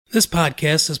This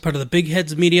podcast is part of the Big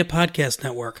Heads Media Podcast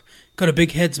Network. Go to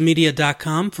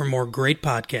bigheadsmedia.com for more great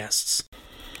podcasts.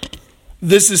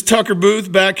 This is Tucker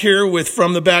Booth back here with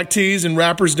From the Back Tees and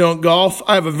Rappers Don't Golf.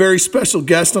 I have a very special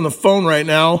guest on the phone right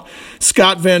now.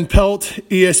 Scott Van Pelt,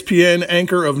 ESPN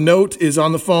anchor of note, is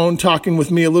on the phone talking with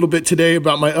me a little bit today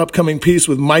about my upcoming piece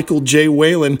with Michael J.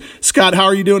 Whalen. Scott, how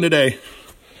are you doing today?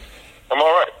 I'm all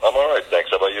right. Thanks.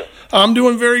 How about you? I'm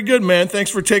doing very good, man. Thanks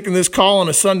for taking this call on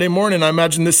a Sunday morning. I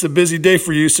imagine this is a busy day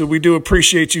for you, so we do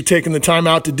appreciate you taking the time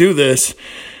out to do this.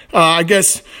 I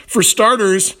guess for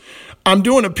starters, I'm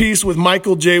doing a piece with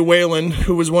Michael J. Whalen,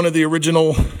 who was one of the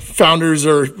original founders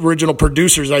or original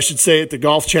producers, I should say, at the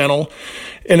Golf Channel.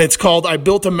 And it's called I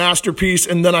Built a Masterpiece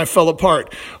and Then I Fell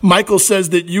Apart. Michael says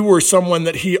that you were someone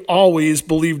that he always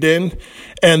believed in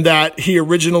and that he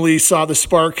originally saw the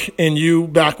spark in you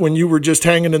back when you were just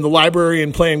hanging in the library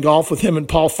and playing golf with him and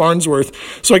Paul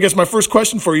Farnsworth. So I guess my first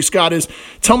question for you, Scott, is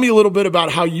tell me a little bit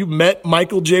about how you met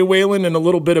Michael J. Whalen and a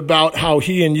little bit about how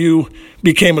he and you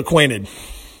became acquainted.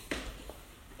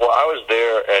 Well, I was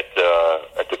there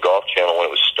at the Golf Channel when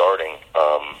it was starting.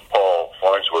 Paul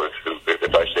Farnsworth, who,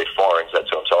 if I say Farns, that's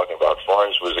who I'm talking about.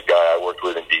 Farns was a guy I worked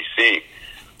with in D.C.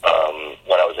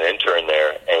 When I was an intern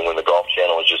there, and when the Golf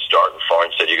Channel was just starting,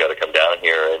 Farns said, "You got to come down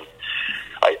here." And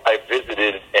I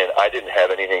visited, and I didn't have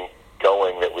anything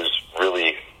going that was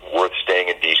really worth staying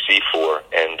in D.C. for.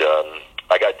 And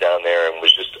I got down there and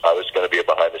I was going to be a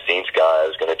behind-the-scenes guy. I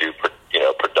was going to do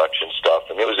production stuff,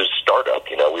 and it was a startup.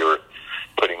 We were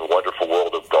putting Wonderful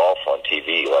World of Golf on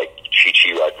TV, like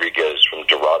Chichi Rodriguez from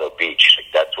Dorado Beach.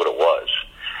 That's what it was.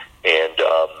 And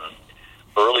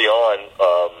early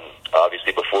on,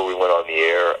 obviously before we went on the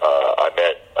air, I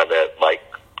met Mike,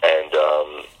 and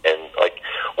like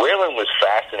Whalen was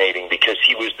fascinating because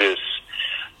he was this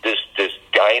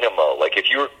dynamo. Like if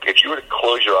you were to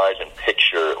close your eyes and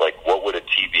picture like what would a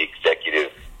TV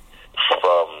executive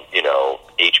from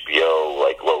HBO,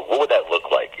 like what would that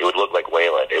look like? It would look like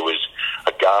Whalen. It was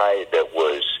a guy that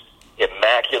was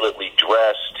immaculately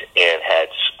dressed and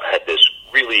had this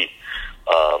really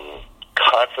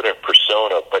confident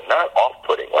persona, but not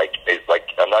off-putting. Like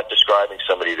I'm not describing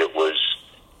somebody that was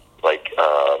like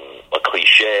a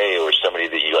cliche or somebody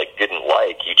that you like didn't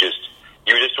like. You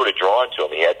were just sort of drawn to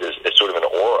him. He had this sort of an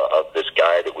aura of this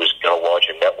guy that was going to launch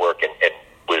a network and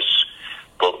was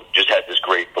just had this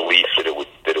great belief that it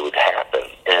would happen.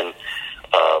 And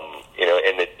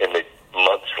in the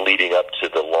months leading up to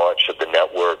the launch of the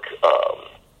network,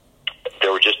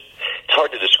 it's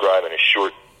hard to describe in a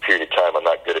short period of time. I'm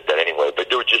not good at that anyway, but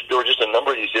there were just a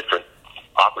number of these different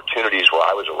opportunities where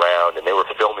I was around, and they were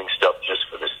filming stuff just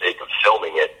for the sake of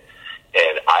filming it.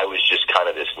 And I was just kind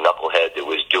of this knucklehead that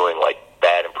was doing like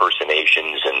bad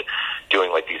impersonations and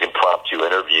doing like these impromptu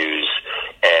interviews.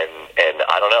 And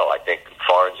I don't know, I think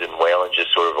Farns and Whalen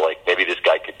just sort of like, maybe this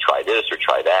guy could try this or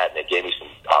try that. And it gave me some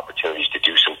opportunities to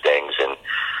do some things. And,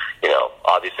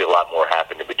 obviously a lot more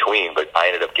happened in between, but I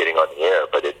ended up getting on the air.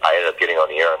 I ended up getting on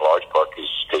the air in large part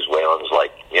because Whalen was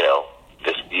like,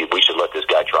 we should let this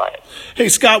guy try it. Hey,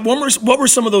 Scott, what were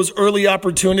some of those early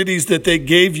opportunities that they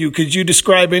gave you? Could you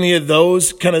describe any of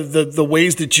those, kind of the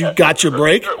ways that you got your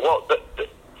break? Sure. Well,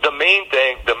 the main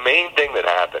thing that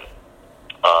happened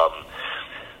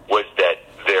was that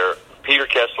Peter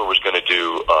Kessler was going to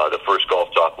do the first Golf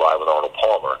Talk Live with Arnold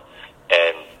Palmer,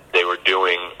 and they were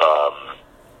doing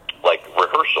like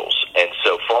rehearsals. And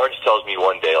so Farns tells me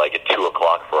one day, like at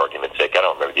 2:00, for argument's sake, I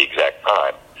don't remember the exact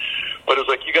time, but it was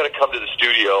like, you got to come to the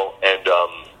studio and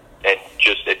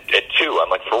just at 2. I'm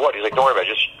like, for what? He's like, don't worry about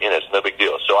it. Just, it's no big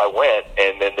deal. So I went,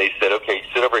 and then they said, okay,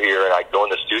 sit over here, and I go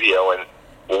in the studio, and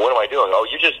well, what am I doing? Oh,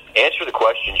 you just answer the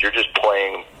questions. You're just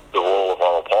playing the role of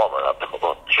Arnold Palmer. And I'm like,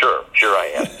 well, sure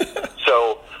I am.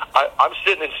 So I'm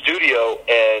sitting in studio,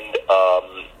 and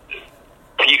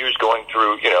Peter's going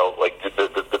through, like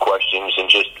the questions and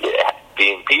just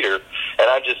being Peter, and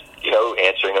I'm just,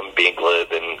 answering them, being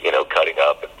glib and, cutting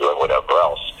up and doing whatever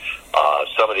else.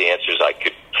 Some of the answers I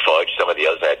could fudge, some of the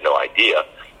others I had no idea.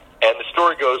 And the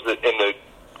story goes that in the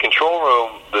control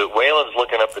room, the Whalen's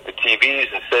looking up at the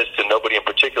TVs and says to nobody in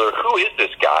particular, who is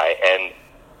this guy? And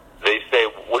they say,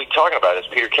 what are you talking about? It's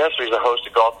Peter Kessler. He's the host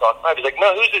of Golf Talk Live. He's like,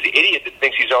 no, who's this idiot that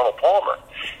thinks he's Arnold Palmer?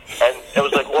 And it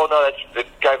was like, well, no, that's the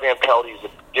guy Van Pelt. He's,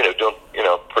 doing,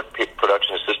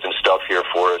 production assistant stuff here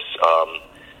for us.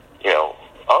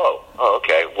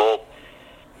 Okay. Well,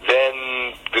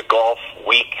 then the Golf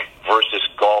Week versus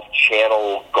Golf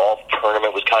Channel golf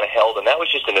tournament was kind of held, and that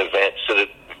was just an event so that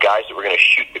the guys that were going to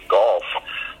shoot the golf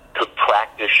could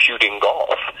practice shooting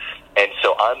golf. And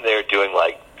so I'm there doing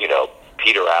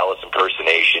Peter Alice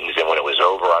impersonations, and when it was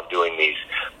over, I'm doing these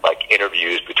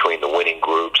interviews between the winning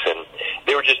groups,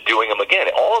 just doing them again.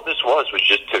 All of this was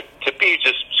just to be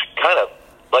just kind of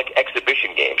like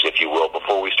exhibition games, if you will,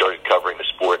 before we started covering the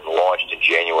sport and launched in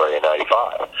January of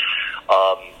 '95.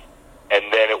 And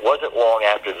then it wasn't long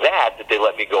after that they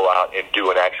let me go out and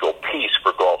do an actual piece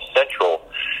for Golf Central,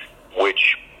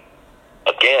 which,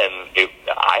 again,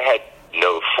 I had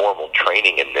no formal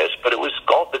training in this, but it was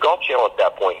the Golf Channel at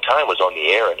that point in time was on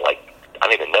the air in, like, I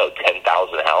don't even know, 10,000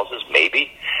 houses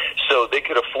maybe. So they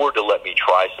could afford to let me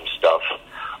try some stuff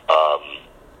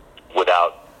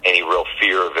without any real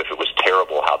fear of if it was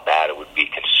terrible, how bad it would be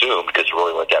consumed, because there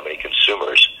really weren't that many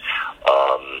consumers.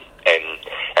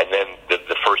 And then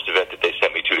the first event that they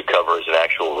sent me to cover as an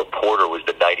actual reporter was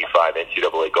the '95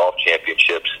 NCAA Golf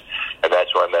Championships, and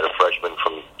that's where I met a freshman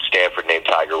from Stanford named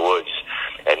Tiger Woods.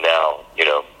 And now,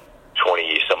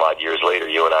 20 some odd years later,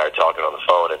 you and I are talking on the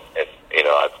phone, and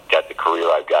I've got the career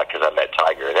I've got because I met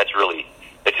Tiger, and that's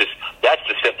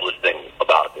the simplest thing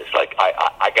about this. Like,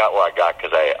 I got where I got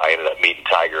because I ended up meeting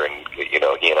Tiger, and he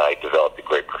and I developed a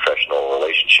great professional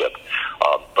relationship.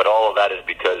 But all of that is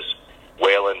because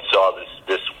Whalen saw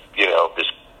this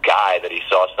guy that he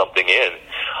saw something in,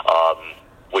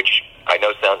 which I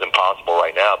know sounds impossible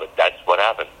right now, but that's what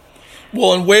happened.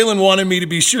 Well, and Whalen wanted me to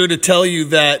be sure to tell you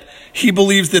that he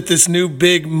believes that this new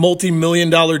big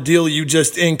multi-million-dollar deal you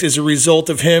just inked is a result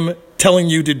of him telling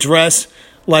you to dress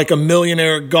like a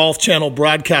millionaire Golf Channel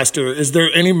broadcaster. Is there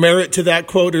any merit to that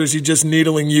quote, or is he just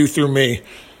needling you through me?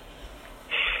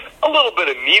 A little bit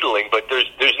of needling, but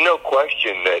there's no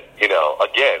question that,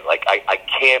 again, like, I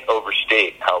can't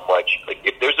overstate how much, like,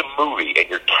 if there's a movie and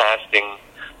you're casting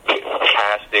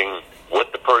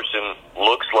what the person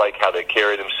looks like, how they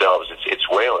carry themselves, it's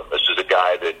Whalen. This is a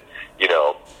guy that,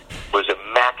 was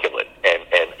immaculate, and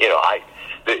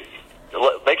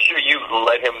make sure you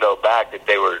let him know back that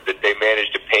they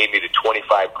managed to pay me the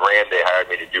 $25,000 they hired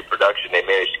me to do production. They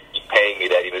managed to keep paying me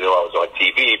that even though I was on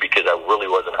TV, because I really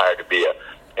wasn't hired to be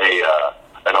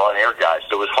an on-air guy.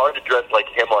 So it was hard to dress like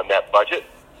him on that budget.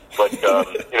 But now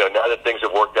that things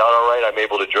have worked out all right, I'm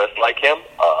able to dress like him.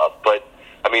 But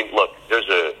I mean, look,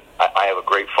 I have a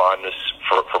great fondness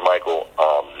for Michael,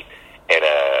 and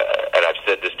I've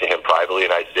said this to him privately,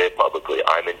 and I say it publicly.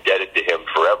 I'm indebted to him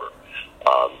forever,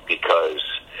 because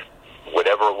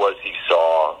whatever it was he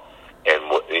saw,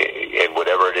 and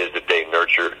whatever it is that they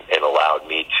nurtured and allowed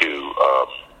me to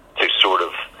sort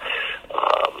of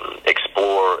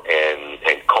explore and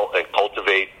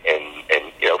cultivate and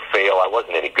fail. I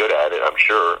wasn't any good at it, I'm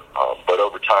sure, but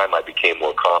over time I became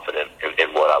more confident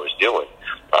in what I was doing.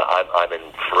 I'm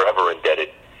forever indebted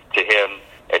to him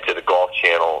and to the Golf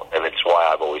Channel, and it's why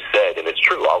I've always said, and it's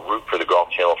true, I'll root for the Golf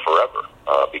Channel forever,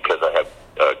 because I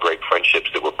have great friendships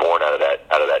that were born out of that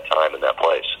time and that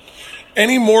place.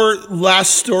 Any more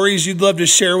last stories you'd love to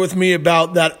share with me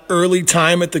about that early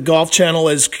time at the Golf Channel,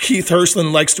 as Keith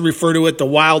Hirschland likes to refer to it, the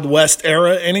Wild West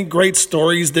era? Any great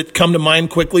stories that come to mind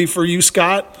quickly for you,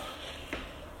 Scott?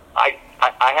 I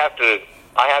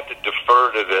have to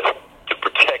defer to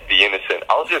protect the innocent.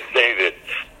 I'll just say that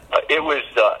it was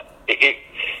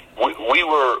we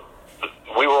were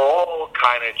all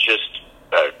kind of just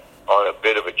on a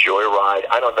bit of a joyride.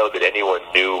 I don't know that anyone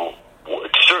knew.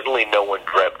 Certainly no one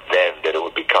dreamt then that it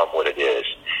would become what it is.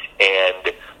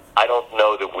 And I don't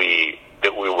know that we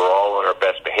were all on our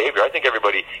best behavior. I think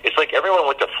it's like everyone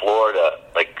went to Florida,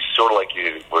 like sort of like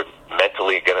you were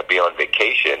mentally going to be on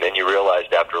vacation, and you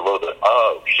realized after a little bit,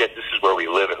 oh shit, this is where we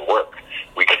live and work.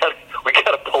 We got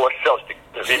to pull ourselves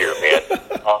together here, man.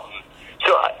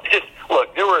 So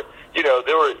look, there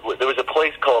was a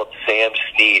place called Sam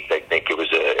Sneed's. I think it was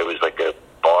like a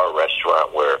bar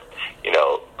restaurant where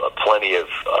plenty of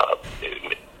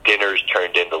dinners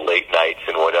turned into late nights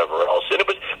and whatever else. And it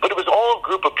was all a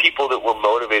group of people that were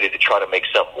motivated to try to make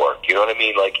something work. You know what I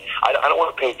mean? Like, I don't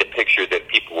want to paint the picture that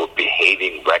people were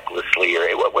behaving recklessly, or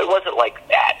it wasn't like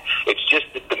that. It's just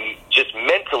that just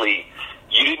mentally,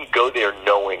 you didn't go there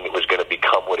knowing it was going to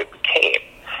become what it became.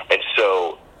 And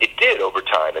so it did over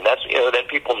time. And that's, then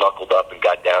people knuckled up and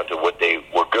got down to what they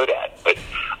were good at. But,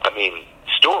 I mean,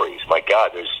 stories, my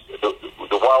God,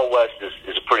 the Wild West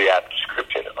is a pretty apt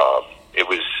description.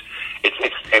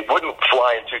 It wouldn't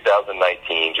fly in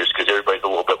 2019 just because everybody's a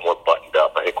little bit more buttoned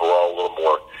up. I think we're all a little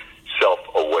more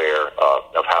self-aware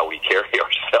of how we carry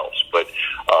ourselves. But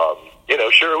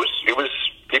sure, it was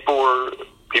people were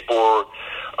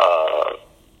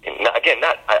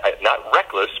not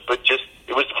reckless, but just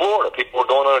it was Florida. People were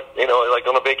going on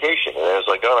on a vacation, and it was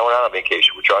like, oh no, we're not on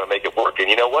vacation. We're trying to make it work, and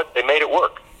you know what? They made it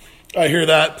work. I hear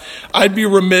that. I'd be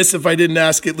remiss if I didn't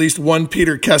ask at least one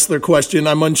Peter Kessler question.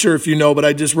 I'm unsure if you know, but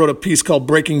I just wrote a piece called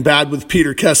Breaking Bad with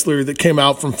Peter Kessler that came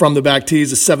out from the Back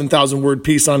Tees, a 7,000-word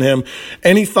piece on him.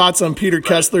 Any thoughts on Peter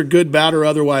Kessler, good, bad, or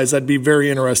otherwise? I'd be very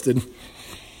interested.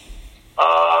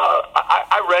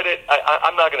 I read it.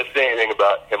 I'm not going to say anything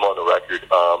about him on the record.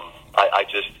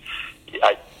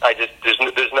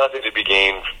 There's nothing to be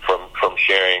gained from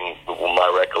sharing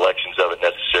my recollections of it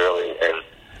necessarily, and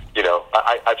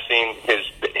I've seen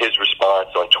his response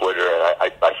on Twitter, and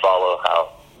I follow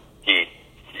how he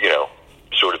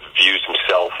sort of views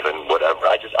himself and whatever.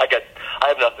 I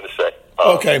have nothing to say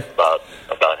about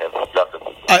him. Nothing.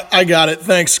 I got it.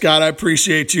 Thanks, Scott. I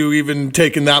appreciate you even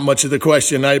taking that much of the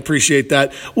question. I appreciate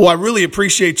that. Well, I really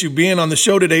appreciate you being on the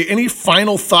show today. Any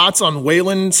final thoughts on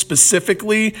Waylon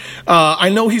specifically? I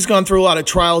know he's gone through a lot of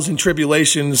trials and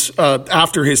tribulations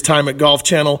after his time at Golf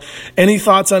Channel. Any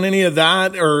thoughts on any of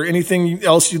that or anything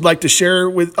else you'd like to share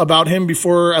about him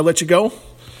before I let you go?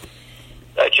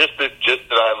 Just that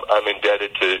I'm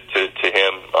indebted to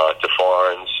him, to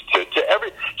Farns,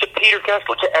 to Peter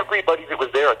Kessler, to everybody that was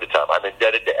there at the time. I'm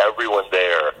indebted to everyone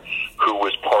there who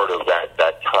was part of that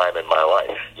time in my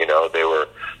life. There were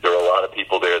a lot of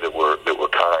people there that were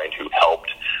kind, who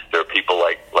helped. There are people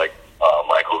like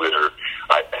Michael that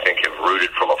I think have rooted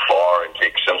from afar and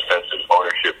take some sense of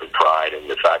ownership and pride in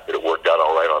the fact that it worked out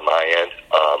all right on my end.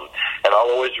 And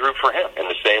I'll always root for him in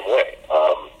the same way.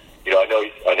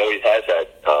 I know he has had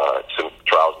some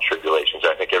trials and tribulations.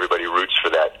 I think everybody roots for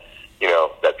that.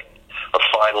 That a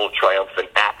final triumphant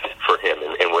act for him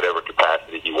in whatever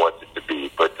capacity he wants it to be.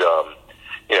 But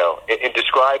in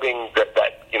describing that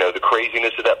the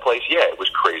craziness of that place, yeah, it was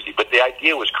crazy. But the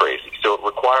idea was crazy, so it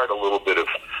required a little bit of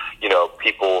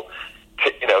people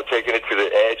taking it to the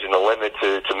edge and the limit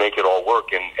to make it all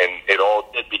work, and it all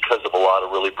did because of a lot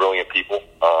of really brilliant people.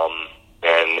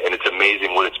 And it's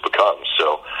amazing what it's become.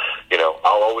 So,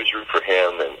 I'll always root for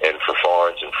him and for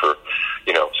Farns and for,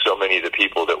 so many of the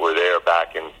people that were there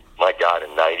back in, my God,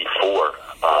 in 94.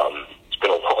 It's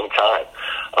been a long time.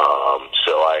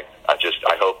 So I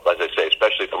hope, as I say,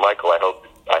 especially for Michael, I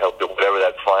hope that whatever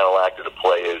that final act of the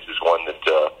play is one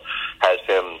that has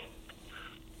him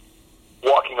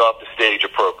walking off the stage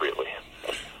appropriately.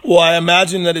 Well, I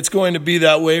imagine that it's going to be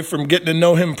that way from getting to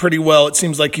know him pretty well. It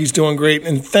seems like he's doing great.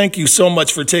 And thank you so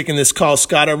much for taking this call,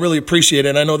 Scott. I really appreciate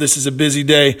it. I know this is a busy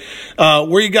day.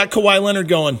 Where you got Kawhi Leonard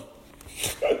going?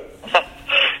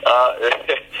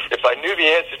 If I knew the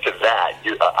answer to that,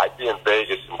 I'd be in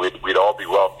Vegas and we'd all be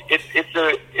wealthy.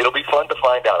 It'll be fun to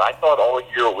find out. I thought all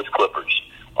year it was Clippers.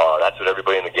 That's what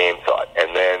everybody in the game thought.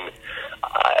 And then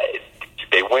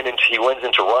he wins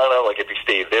in Toronto. Like, if he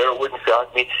stayed there, it wouldn't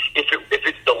shock me. If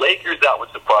it's the Lakers, that would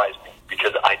surprise me,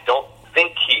 because I don't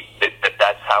think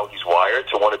that's how he's wired,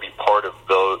 to want to be part of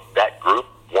that group,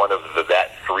 one of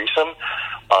that threesome.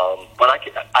 But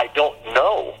I don't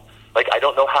know. Like, I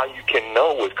don't know how you can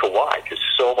know with Kawhi, because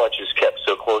so much is kept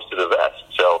so close to the vest.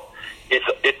 So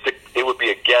it would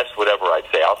be a guess, whatever I'd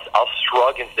say. I'll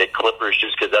shrug and say Clippers,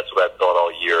 just because that's what I've thought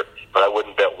all year, but I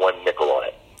wouldn't bet one nickel on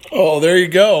it. Oh, there you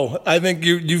go. I think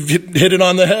you've hit it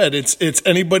on the head. It's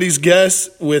anybody's guess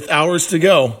with hours to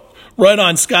go. Right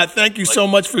on, Scott. Thank you so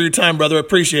much for your time, brother.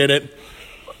 Appreciate it.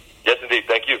 Yes, indeed.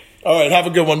 Thank you. All right. Have a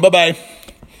good one. Bye-bye.